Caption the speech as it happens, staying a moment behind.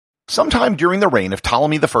Sometime during the reign of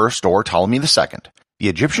Ptolemy I or Ptolemy II, the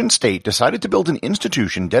Egyptian state decided to build an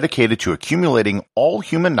institution dedicated to accumulating all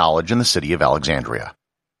human knowledge in the city of Alexandria.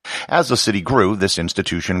 As the city grew, this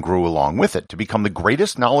institution grew along with it to become the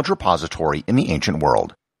greatest knowledge repository in the ancient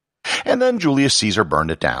world. And then Julius Caesar burned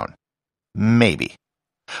it down. Maybe.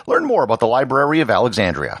 Learn more about the Library of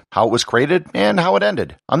Alexandria, how it was created, and how it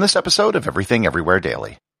ended on this episode of Everything Everywhere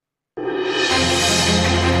Daily.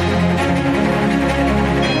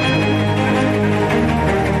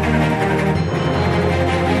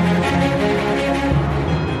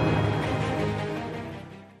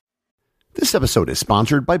 This episode is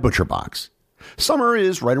sponsored by ButcherBox. Summer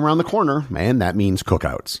is right around the corner, and that means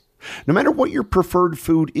cookouts. No matter what your preferred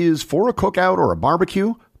food is for a cookout or a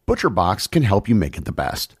barbecue, ButcherBox can help you make it the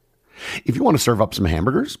best. If you want to serve up some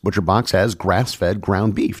hamburgers, ButcherBox has grass-fed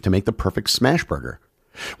ground beef to make the perfect smash burger.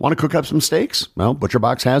 Want to cook up some steaks? Well,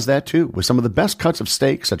 ButcherBox has that too, with some of the best cuts of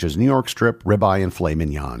steak such as New York strip, ribeye, and filet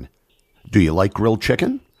mignon. Do you like grilled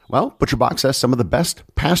chicken? Well, ButcherBox has some of the best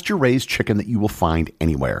pasture-raised chicken that you will find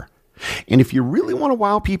anywhere. And if you really want to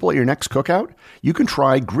wow people at your next cookout, you can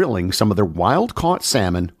try grilling some of their wild-caught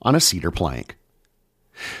salmon on a cedar plank.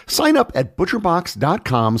 Sign up at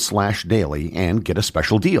butcherbox.com/daily and get a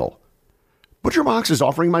special deal. ButcherBox is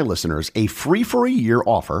offering my listeners a free-for-a-year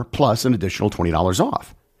offer plus an additional $20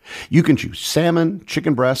 off. You can choose salmon,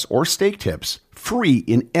 chicken breasts, or steak tips free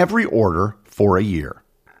in every order for a year.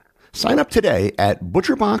 Sign up today at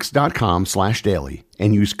butcherbox.com/daily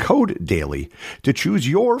and use code DAILY to choose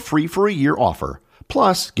your free-for-a-year offer,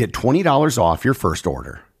 plus get $20 off your first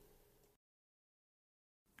order.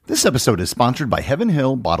 This episode is sponsored by Heaven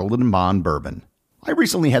Hill Bottled & Bond Bourbon. I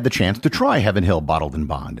recently had the chance to try Heaven Hill Bottled &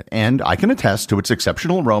 Bond, and I can attest to its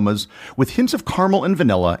exceptional aromas with hints of caramel and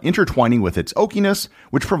vanilla intertwining with its oakiness,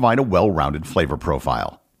 which provide a well-rounded flavor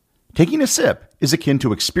profile. Taking a sip is akin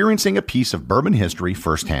to experiencing a piece of bourbon history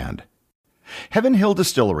firsthand. Heaven Hill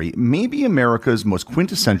Distillery may be America's most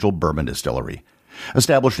quintessential bourbon distillery.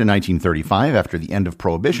 Established in 1935 after the end of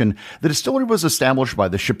Prohibition, the distillery was established by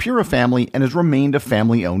the Shapira family and has remained a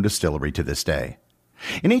family-owned distillery to this day.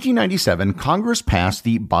 In 1897, Congress passed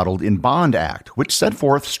the Bottled in Bond Act, which set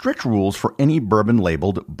forth strict rules for any bourbon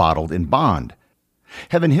labeled Bottled in Bond.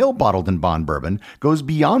 Heaven Hill Bottled in Bond Bourbon goes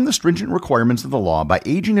beyond the stringent requirements of the law by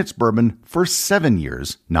aging its bourbon for 7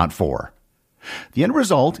 years, not 4. The end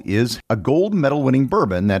result is a gold medal-winning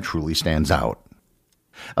bourbon that truly stands out.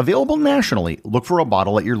 Available nationally, look for a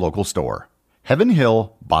bottle at your local store. Heaven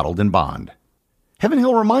Hill Bottled in Bond. Heaven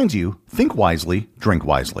Hill reminds you, think wisely, drink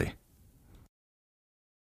wisely.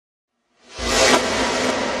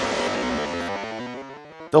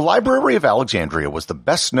 The Library of Alexandria was the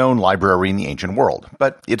best-known library in the ancient world,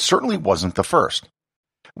 but it certainly wasn't the first.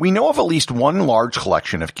 We know of at least one large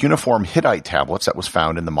collection of cuneiform Hittite tablets that was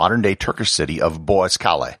found in the modern-day Turkish city of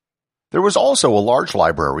Boğazkale. There was also a large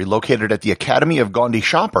library located at the Academy of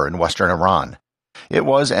Gondişapur in western Iran. It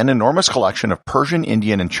was an enormous collection of Persian,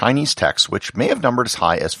 Indian, and Chinese texts which may have numbered as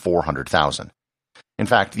high as 400,000. In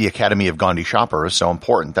fact, the Academy of Gondişapur is so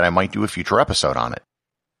important that I might do a future episode on it.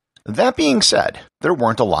 That being said, there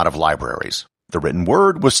weren't a lot of libraries. The written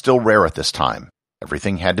word was still rare at this time.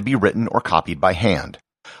 Everything had to be written or copied by hand.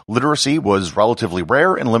 Literacy was relatively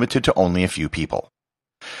rare and limited to only a few people.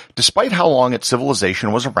 Despite how long its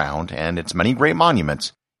civilization was around and its many great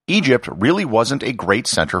monuments, Egypt really wasn't a great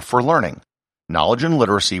center for learning. Knowledge and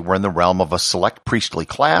literacy were in the realm of a select priestly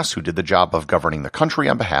class who did the job of governing the country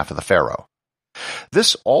on behalf of the pharaoh.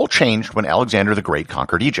 This all changed when Alexander the Great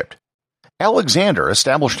conquered Egypt. Alexander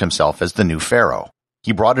established himself as the new pharaoh.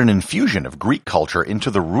 He brought an infusion of Greek culture into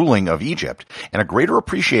the ruling of Egypt and a greater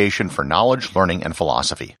appreciation for knowledge, learning, and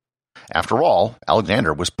philosophy. After all,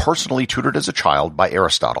 Alexander was personally tutored as a child by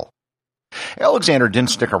Aristotle. Alexander didn't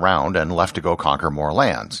stick around and left to go conquer more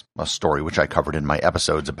lands, a story which I covered in my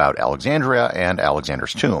episodes about Alexandria and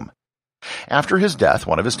Alexander's tomb. After his death,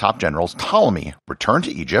 one of his top generals, Ptolemy, returned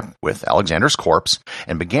to Egypt with Alexander's corpse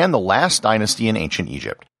and began the last dynasty in ancient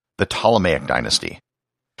Egypt, the Ptolemaic dynasty.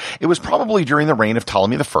 It was probably during the reign of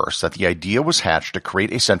Ptolemy I that the idea was hatched to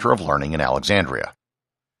create a center of learning in Alexandria.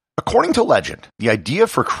 According to legend, the idea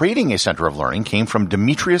for creating a center of learning came from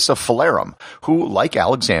Demetrius of Phalerum, who, like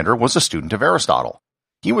Alexander, was a student of Aristotle.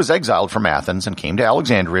 He was exiled from Athens and came to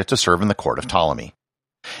Alexandria to serve in the court of Ptolemy.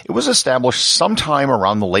 It was established sometime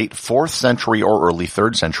around the late 4th century or early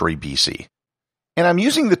 3rd century BC. And I'm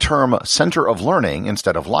using the term center of learning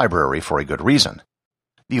instead of library for a good reason.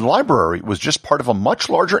 The library was just part of a much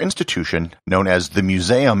larger institution known as the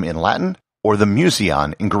Museum in Latin or the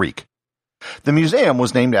Museion in Greek. The museum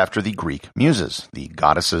was named after the Greek muses, the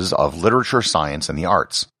goddesses of literature, science, and the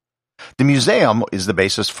arts. The museum is the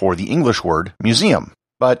basis for the English word museum,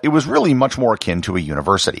 but it was really much more akin to a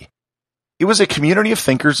university. It was a community of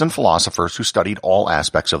thinkers and philosophers who studied all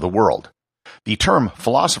aspects of the world. The term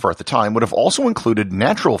philosopher at the time would have also included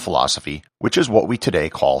natural philosophy, which is what we today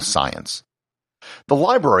call science. The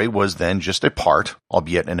library was then just a part,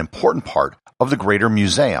 albeit an important part, of the greater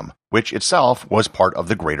museum, which itself was part of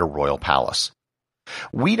the greater royal palace.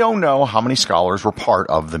 We don't know how many scholars were part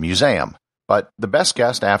of the museum, but the best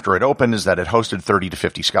guess after it opened is that it hosted 30 to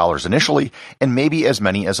 50 scholars initially, and maybe as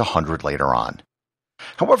many as 100 later on.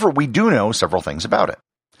 However, we do know several things about it.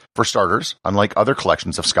 For starters, unlike other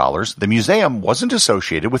collections of scholars, the museum wasn't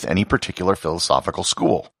associated with any particular philosophical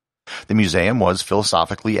school. The museum was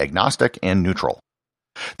philosophically agnostic and neutral.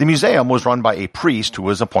 The museum was run by a priest who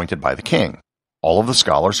was appointed by the king. All of the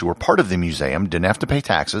scholars who were part of the museum didn't have to pay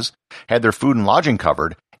taxes, had their food and lodging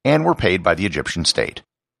covered, and were paid by the Egyptian state.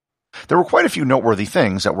 There were quite a few noteworthy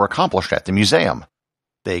things that were accomplished at the museum.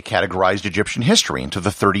 They categorized Egyptian history into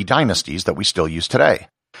the 30 dynasties that we still use today.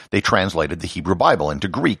 They translated the Hebrew Bible into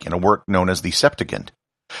Greek in a work known as the Septuagint.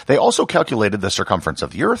 They also calculated the circumference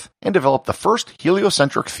of the Earth and developed the first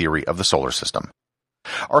heliocentric theory of the solar system.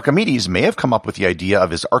 Archimedes may have come up with the idea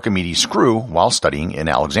of his Archimedes screw while studying in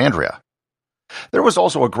Alexandria. There was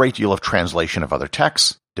also a great deal of translation of other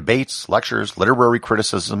texts, debates, lectures, literary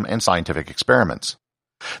criticism, and scientific experiments.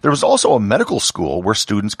 There was also a medical school where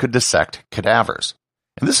students could dissect cadavers.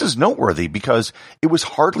 And this is noteworthy because it was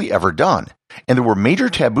hardly ever done, and there were major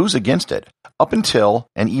taboos against it up until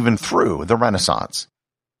and even through the Renaissance.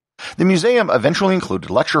 The museum eventually included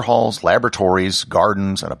lecture halls, laboratories,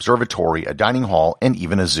 gardens, an observatory, a dining hall, and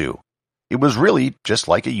even a zoo. It was really just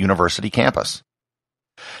like a university campus.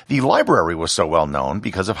 The library was so well known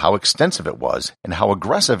because of how extensive it was and how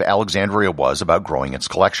aggressive Alexandria was about growing its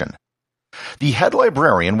collection. The head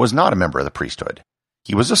librarian was not a member of the priesthood.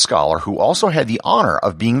 He was a scholar who also had the honor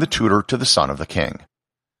of being the tutor to the son of the king.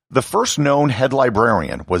 The first known head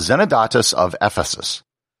librarian was Zenodotus of Ephesus.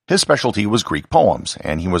 His specialty was Greek poems,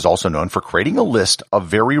 and he was also known for creating a list of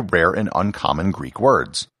very rare and uncommon Greek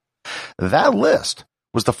words. That list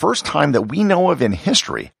was the first time that we know of in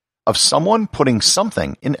history of someone putting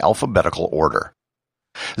something in alphabetical order.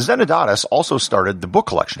 Zenodotus also started the book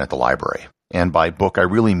collection at the library, and by book I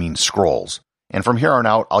really mean scrolls. And from here on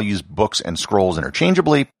out, I'll use books and scrolls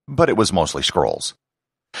interchangeably, but it was mostly scrolls.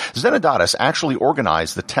 Zenodotus actually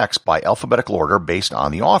organized the text by alphabetical order based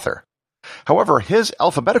on the author. However, his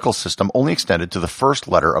alphabetical system only extended to the first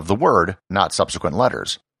letter of the word, not subsequent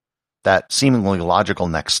letters. That seemingly logical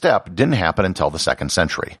next step didn't happen until the 2nd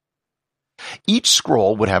century. Each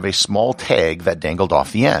scroll would have a small tag that dangled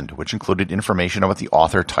off the end, which included information about the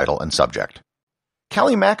author, title, and subject.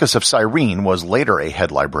 Callimachus of Cyrene was later a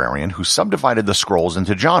head librarian who subdivided the scrolls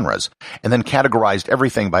into genres and then categorized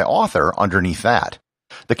everything by author underneath that.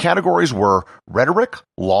 The categories were rhetoric,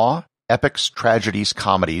 law, epics, tragedies,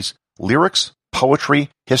 comedies, lyrics, poetry,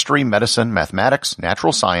 history, medicine, mathematics,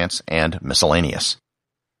 natural science, and miscellaneous.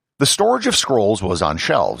 The storage of scrolls was on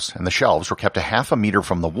shelves, and the shelves were kept a half a meter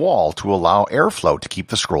from the wall to allow airflow to keep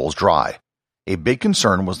the scrolls dry. A big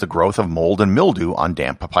concern was the growth of mold and mildew on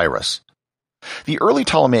damp papyrus. The early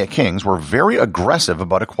Ptolemaic kings were very aggressive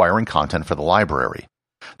about acquiring content for the library.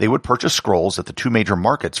 They would purchase scrolls at the two major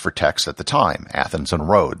markets for texts at the time, Athens and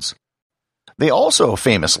Rhodes. They also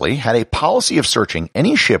famously had a policy of searching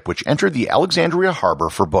any ship which entered the Alexandria harbor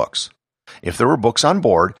for books. If there were books on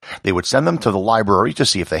board, they would send them to the library to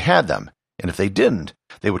see if they had them, and if they didn't,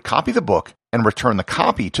 they would copy the book and return the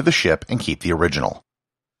copy to the ship and keep the original.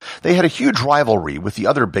 They had a huge rivalry with the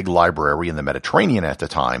other big library in the Mediterranean at the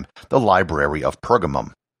time, the Library of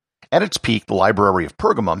Pergamum. At its peak, the Library of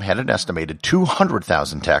Pergamum had an estimated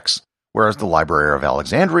 200,000 texts, whereas the Library of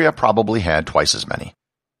Alexandria probably had twice as many.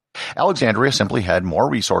 Alexandria simply had more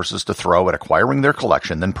resources to throw at acquiring their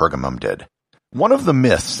collection than Pergamum did. One of the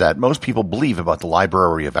myths that most people believe about the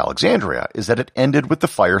Library of Alexandria is that it ended with the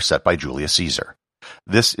fire set by Julius Caesar.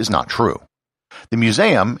 This is not true. The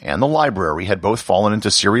museum and the library had both fallen into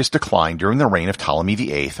serious decline during the reign of Ptolemy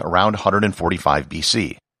VIII around 145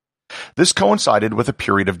 BC. This coincided with a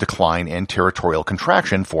period of decline and territorial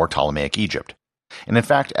contraction for Ptolemaic Egypt. And in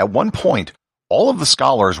fact, at one point, all of the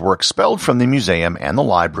scholars were expelled from the museum and the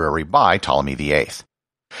library by Ptolemy VIII.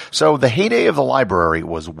 So the heyday of the library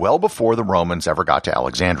was well before the Romans ever got to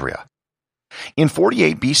Alexandria. In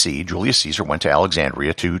 48 BC, Julius Caesar went to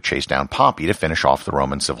Alexandria to chase down Pompey to finish off the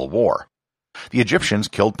Roman Civil War. The Egyptians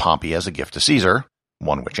killed Pompey as a gift to Caesar,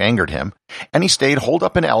 one which angered him, and he stayed holed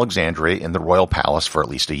up in Alexandria in the royal palace for at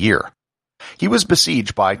least a year. He was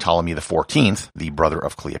besieged by Ptolemy XIV, the brother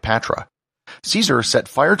of Cleopatra. Caesar set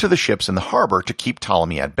fire to the ships in the harbor to keep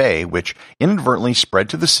Ptolemy at bay, which inadvertently spread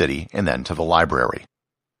to the city and then to the library.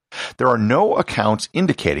 There are no accounts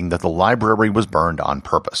indicating that the library was burned on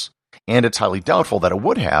purpose, and it's highly doubtful that it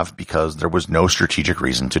would have because there was no strategic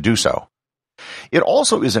reason to do so. It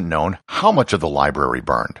also isn't known how much of the library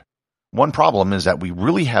burned. One problem is that we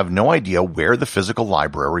really have no idea where the physical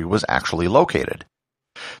library was actually located.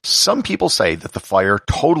 Some people say that the fire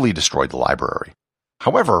totally destroyed the library.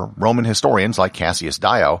 However, Roman historians like Cassius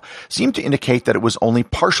Dio seem to indicate that it was only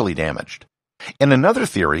partially damaged. And another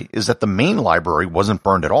theory is that the main library wasn't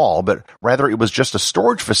burned at all, but rather it was just a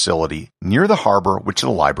storage facility near the harbor which the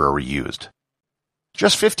library used.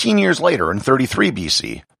 Just 15 years later, in 33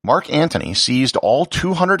 BC, Mark Antony seized all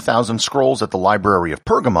 200,000 scrolls at the Library of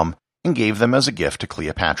Pergamum and gave them as a gift to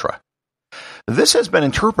Cleopatra. This has been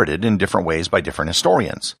interpreted in different ways by different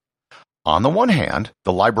historians. On the one hand,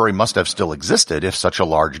 the library must have still existed if such a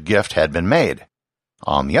large gift had been made.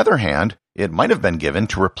 On the other hand, it might have been given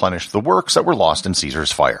to replenish the works that were lost in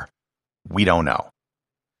Caesar's fire. We don't know.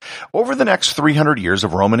 Over the next 300 years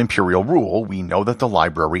of Roman imperial rule, we know that the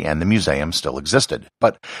library and the museum still existed,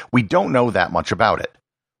 but we don't know that much about it.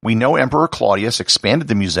 We know Emperor Claudius expanded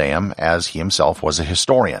the museum as he himself was a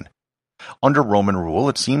historian. Under Roman rule,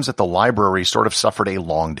 it seems that the library sort of suffered a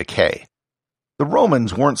long decay. The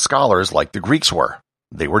Romans weren't scholars like the Greeks were.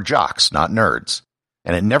 They were jocks, not nerds,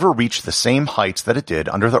 and it never reached the same heights that it did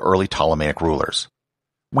under the early Ptolemaic rulers.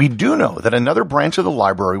 We do know that another branch of the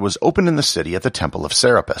library was opened in the city at the Temple of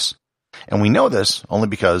Serapis, and we know this only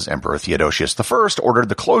because Emperor Theodosius I ordered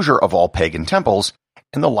the closure of all pagan temples,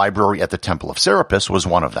 and the library at the Temple of Serapis was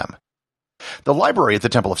one of them. The library at the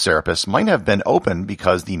Temple of Serapis might have been open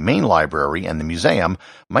because the main library and the museum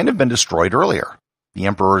might have been destroyed earlier. The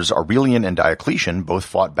emperors Aurelian and Diocletian both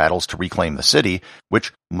fought battles to reclaim the city,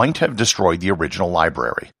 which might have destroyed the original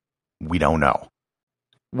library. We don't know.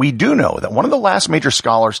 We do know that one of the last major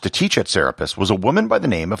scholars to teach at Serapis was a woman by the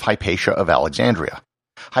name of Hypatia of Alexandria.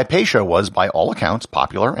 Hypatia was, by all accounts,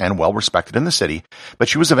 popular and well respected in the city, but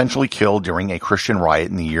she was eventually killed during a Christian riot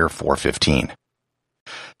in the year 415.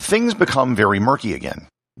 Things become very murky again.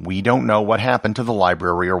 We don't know what happened to the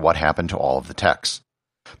library or what happened to all of the texts.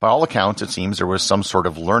 By all accounts, it seems there was some sort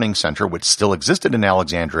of learning center which still existed in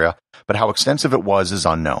Alexandria, but how extensive it was is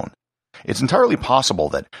unknown. It's entirely possible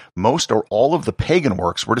that most or all of the pagan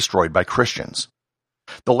works were destroyed by Christians.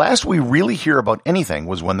 The last we really hear about anything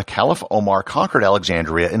was when the Caliph Omar conquered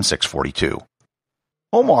Alexandria in 642.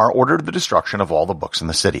 Omar ordered the destruction of all the books in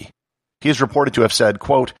the city. He is reported to have said,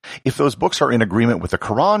 quote, "If those books are in agreement with the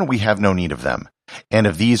Quran, we have no need of them. And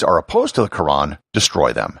if these are opposed to the Quran,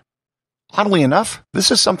 destroy them." Oddly enough,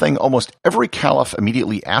 this is something almost every caliph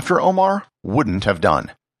immediately after Omar wouldn't have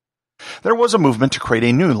done. There was a movement to create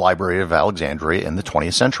a new Library of Alexandria in the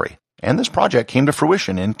 20th century, and this project came to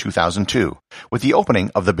fruition in 2002 with the opening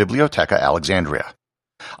of the Bibliotheca Alexandria.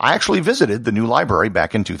 I actually visited the new library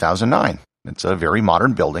back in 2009. It's a very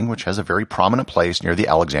modern building which has a very prominent place near the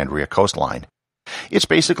Alexandria coastline. It's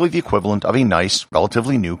basically the equivalent of a nice,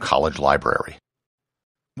 relatively new college library.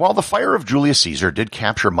 While the fire of Julius Caesar did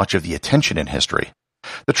capture much of the attention in history,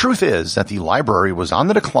 the truth is that the library was on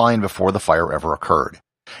the decline before the fire ever occurred,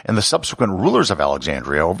 and the subsequent rulers of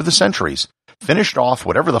Alexandria over the centuries finished off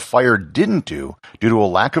whatever the fire didn't do due to a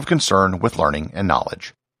lack of concern with learning and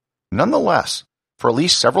knowledge. Nonetheless, for at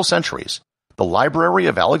least several centuries, the Library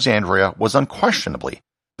of Alexandria was unquestionably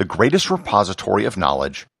the greatest repository of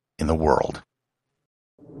knowledge in the world.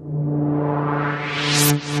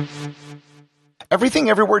 Everything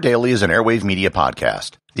Everywhere Daily is an Airwave Media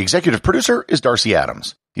podcast. The executive producer is Darcy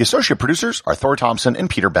Adams. The associate producers are Thor Thompson and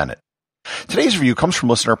Peter Bennett. Today's review comes from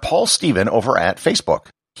listener Paul Stephen over at Facebook.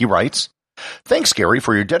 He writes, "Thanks, Gary,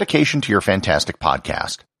 for your dedication to your fantastic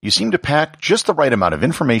podcast. You seem to pack just the right amount of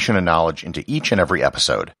information and knowledge into each and every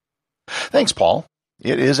episode." Thanks, Paul.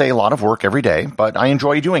 It is a lot of work every day, but I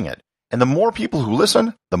enjoy doing it. And the more people who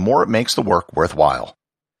listen, the more it makes the work worthwhile.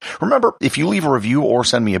 Remember, if you leave a review or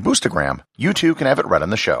send me a boostagram, you too can have it read on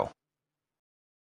the show.